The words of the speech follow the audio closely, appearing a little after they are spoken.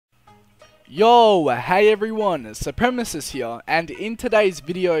Yo, hey everyone, Supremisis here, and in today's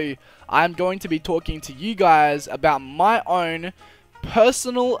video, I'm going to be talking to you guys about my own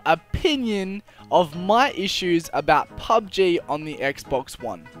personal opinion of my issues about PUBG on the Xbox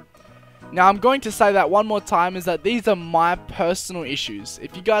One. Now, I'm going to say that one more time, is that these are my personal issues.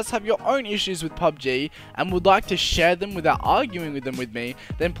 If you guys have your own issues with PUBG and would like to share them without arguing with them with me,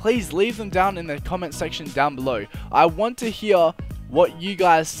 then please leave them down in the comment section down below. I want to hear what you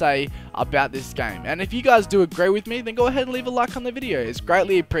guys say about this game, and if you guys do agree with me, then go ahead and leave a like on the video. It's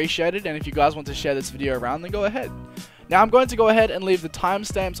greatly appreciated, and if you guys want to share this video around, then go ahead. Now I'm going to go ahead and leave the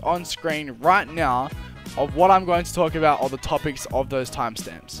timestamps on screen right now of what I'm going to talk about, or the topics of those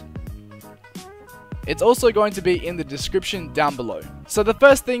timestamps. It's also going to be in the description down below. So the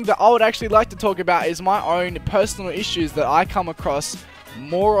first thing that I would actually like to talk about is my own personal issues that I come across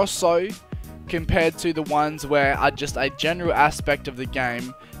more or so compared to the ones where are just a general aspect of the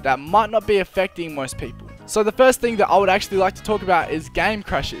game that might not be affecting most people. So the first thing that I would actually like to talk about is game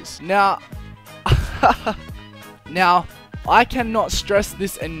crashes. Now, I cannot stress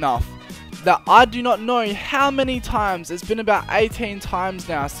this enough, that I do not know how many times, it's been about 18 times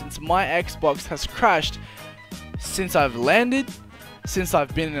now since my Xbox has crashed, since I've landed, since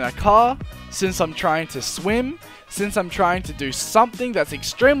I've been in a car, since I'm trying to swim, since I'm trying to do something that's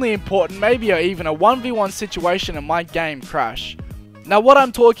extremely important, maybe even a 1v1 situation, and my game crash. Now what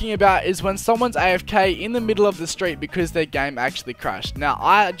I'm talking about is when someone's AFK in the middle of the street because their game actually crashed. Now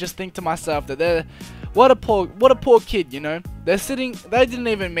I just think to myself that what a poor kid, you know. They're sitting, they didn't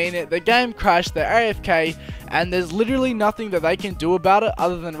even mean it, the game crashed, they're AFK, and there's literally nothing that they can do about it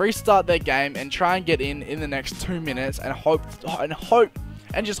other than restart their game and try and get in the next 2 minutes and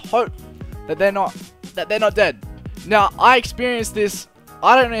just hope that they're not dead. Now, I experienced this,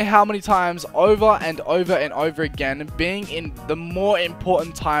 I don't know how many times, over and over and over again, being in the more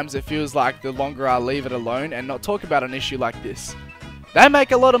important times. It feels like the longer I leave it alone and not talk about an issue like this. They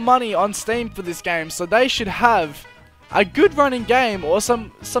make a lot of money on Steam for this game, so they should have a good running game, or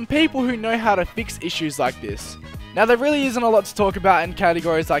some people who know how to fix issues like this. Now, there really isn't a lot to talk about in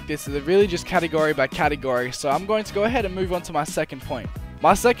categories like this, they're really just category by category, so I'm going to go ahead and move on to my second point.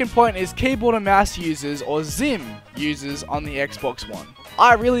 My second point is keyboard and mouse users, or ZIM users, on the Xbox One.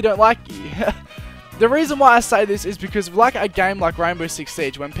 I really don't like you. The reason why I say this is because like a game like Rainbow Six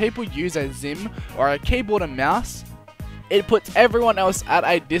Siege, when people use a ZIM or a keyboard and mouse, it puts everyone else at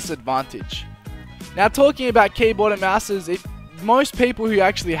a disadvantage. Now, talking about keyboard and mouses, if most people who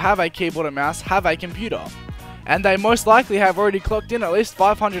actually have a keyboard and mouse have a computer, and they most likely have already clocked in at least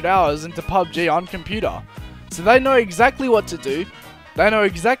 500 hours into PUBG on computer, so they know exactly what to do. They know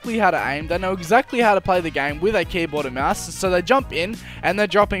exactly how to aim, they know exactly how to play the game with a keyboard and mouse, so they jump in and they're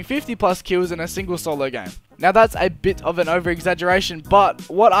dropping 50 plus kills in a single solo game. Now that's a bit of an over-exaggeration, but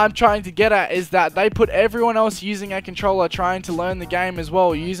what I'm trying to get at is that they put everyone else using a controller trying to learn the game as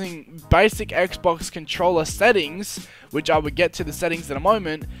well, using basic Xbox controller settings, which I would get to the settings in a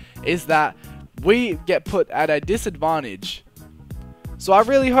moment, is that we get put at a disadvantage. So I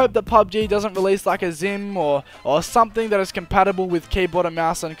really hope that PUBG doesn't release like a ZIM or something that is compatible with keyboard and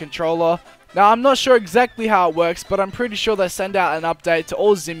mouse and controller. Now, I'm not sure exactly how it works, but I'm pretty sure they send out an update to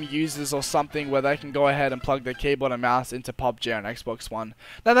all ZIM users or something where they can go ahead and plug their keyboard and mouse into PUBG on Xbox One.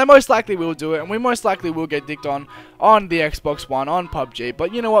 Now, they most likely will do it, and we most likely will get dicked on the Xbox One on PUBG.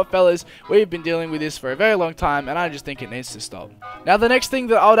 But you know what, fellas? We've been dealing with this for a very long time, and I just think it needs to stop. Now, the next thing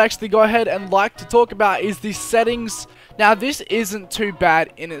that I would actually go ahead and like to talk about is the settings. Now, this isn't too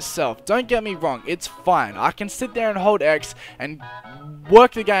bad in itself. Don't get me wrong, it's fine. I can sit there and hold X and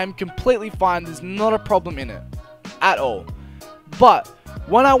work the game completely fine. There's not a problem in it at all. But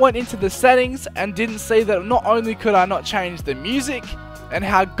when I went into the settings and didn't see that not only could I not change the music and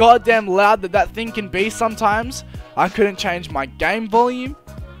how goddamn loud that thing can be sometimes, I couldn't change my game volume.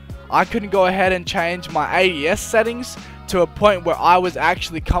 I couldn't go ahead and change my ADS settings to a point where I was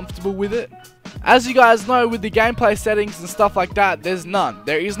actually comfortable with it. As you guys know, with the gameplay settings and stuff like that, there's none.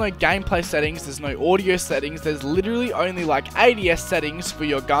 There is no gameplay settings, there's no audio settings, there's literally only like ADS settings for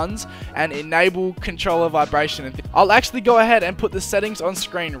your guns and enable controller vibration and I'll actually go ahead and put the settings on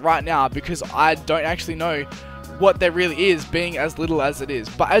screen right now because I don't actually know what there really is, being as little as it is.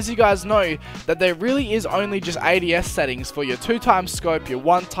 But as you guys know, that there really is only just ADS settings for your 2x scope, your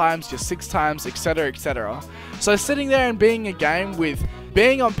 1x, your 6x, etc, etc. So sitting there and being a game with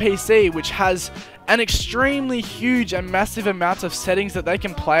being on PC, which has an extremely huge and massive amount of settings that they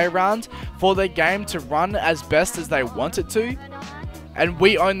can play around for their game to run as best as they want it to, and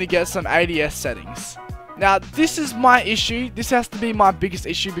we only get some ADS settings. Now, this is my issue. This has to be my biggest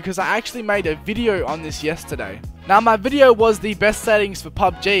issue because I actually made a video on this yesterday. Now, my video was the best settings for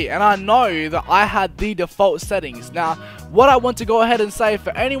PUBG, and I know that I had the default settings. Now, what I want to go ahead and say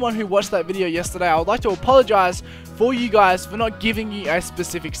for anyone who watched that video yesterday, I would like to apologize for you guys for not giving you a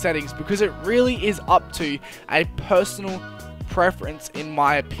specific settings, because it really is up to a personal preference in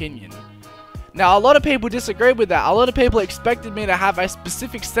my opinion. Now, a lot of people disagree with that. A lot of people expected me to have a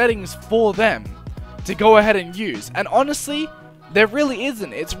specific settings for them to go ahead and use, and honestly, there really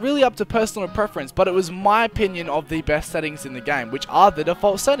isn't. It's really up to personal preference, but it was my opinion of the best settings in the game, which are the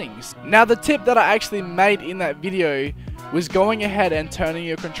default settings. Now, the tip that I actually made in that video was going ahead and turning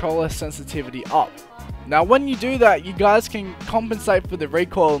your controller sensitivity up. Now, when you do that, you guys can compensate for the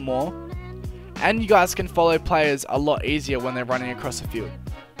recoil more, and you guys can follow players a lot easier when they're running across the field.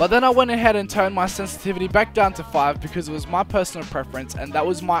 But then I went ahead and turned my sensitivity back down to 5 because it was my personal preference, and that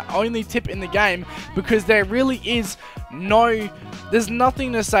was my only tip in the game, because there really is there's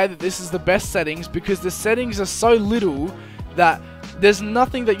nothing to say that this is the best settings, because the settings are so little that there's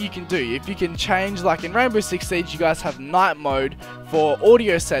nothing that you can do. If you can change, like in Rainbow Six Siege, you guys have night mode for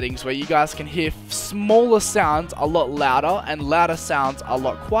audio settings where you guys can hear smaller sounds a lot louder and louder sounds a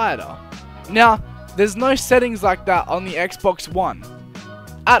lot quieter. Now, there's no settings like that on the Xbox One.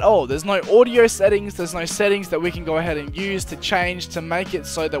 At all. There's no audio settings, there's no settings that we can go ahead and use to change to make it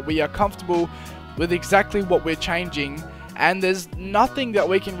so that we are comfortable with exactly what we're changing, and there's nothing that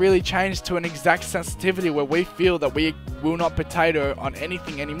we can really change to an exact sensitivity where we feel that we will not potato on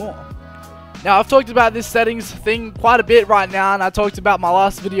anything anymore. Now, I've talked about this settings thing quite a bit right now, and I talked about my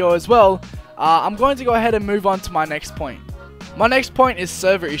last video as well. I'm going to go ahead and move on to my next point. My next point is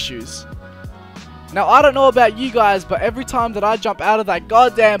server issues. Now, I don't know about you guys, but every time that I jump out of that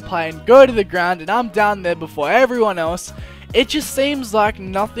goddamn plane, go to the ground, and I'm down there before everyone else, it just seems like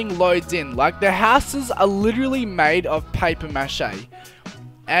nothing loads in. Like, the houses are literally made of paper mache.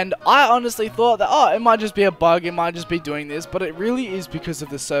 And I honestly thought that, oh, it might just be a bug, it might just be doing this, but it really is because of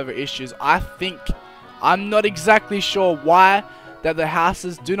the server issues. I'm not exactly sure why that the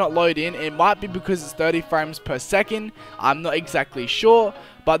houses do not load in. It might be because it's 30 frames per second, I'm not exactly sure,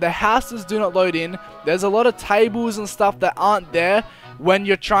 but the houses do not load in. There's a lot of tables and stuff that aren't there when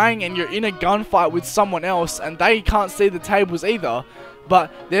you're trying and you're in a gunfight with someone else and they can't see the tables either,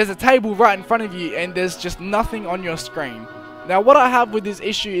 but there's a table right in front of you and there's just nothing on your screen. Now, what I have with this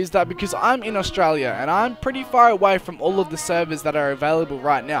issue is that because I'm in Australia and I'm pretty far away from all of the servers that are available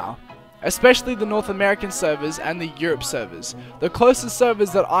right now, especially the North American servers and the Europe servers. The closest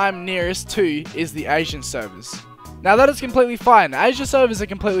servers that I'm nearest to is the Asian servers. Now, that is completely fine. Asia servers are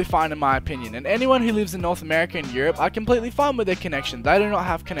completely fine in my opinion, and anyone who lives in North America and Europe are completely fine with their connection. They do not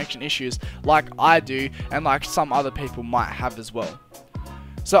have connection issues like I do and like some other people might have as well.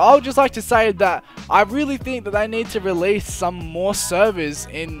 So I would just like to say that I really think that they need to release some more servers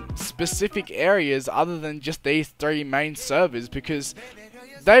in specific areas other than just these 3 main servers, because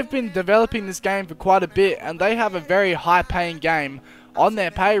they've been developing this game for quite a bit and they have a very high paying game on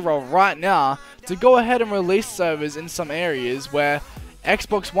their payroll right now to go ahead and release servers in some areas where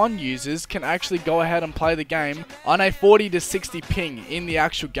Xbox One users can actually go ahead and play the game on a 40 to 60 ping in the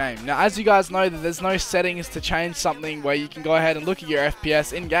actual game. Now, as you guys know, that there's no settings to change something where you can go ahead and look at your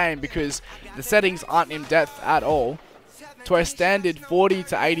FPS in game, because the settings aren't in depth at all to a standard 40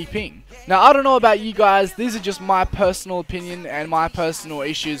 to 80 ping. Now, I don't know about you guys, these are just my personal opinion and my personal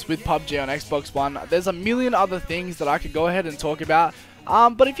issues with PUBG on Xbox One. There's a million other things that I could go ahead and talk about,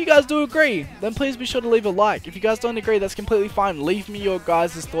 but if you guys do agree, then please be sure to leave a like. If you guys don't agree, that's completely fine. Leave me your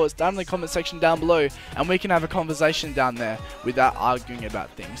guys' thoughts down in the comment section down below, and we can have a conversation down there without arguing about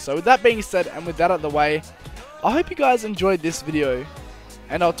things. So with that being said, and with that out of the way, I hope you guys enjoyed this video,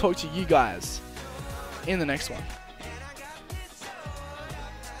 and I'll talk to you guys in the next one.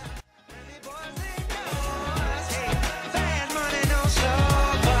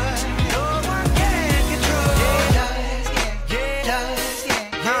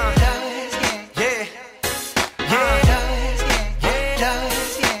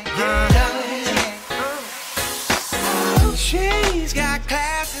 She's got class.